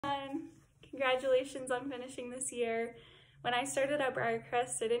congratulations on finishing this year. When I started at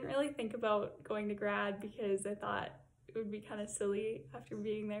Briercrest, I didn't really think about going to grad because I thought it would be kind of silly after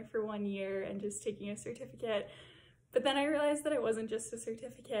being there for 1 year and just taking a certificate. But then I realized that it wasn't just a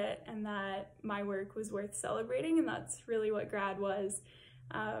certificate and that my work was worth celebrating, and that's really what grad was.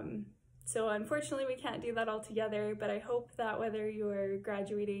 So unfortunately we can't do that all together, but I hope that whether you're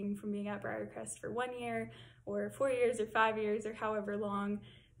graduating from being at Briercrest for 1 year or 4 years or 5 years or however long,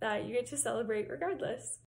 that you get to celebrate regardless.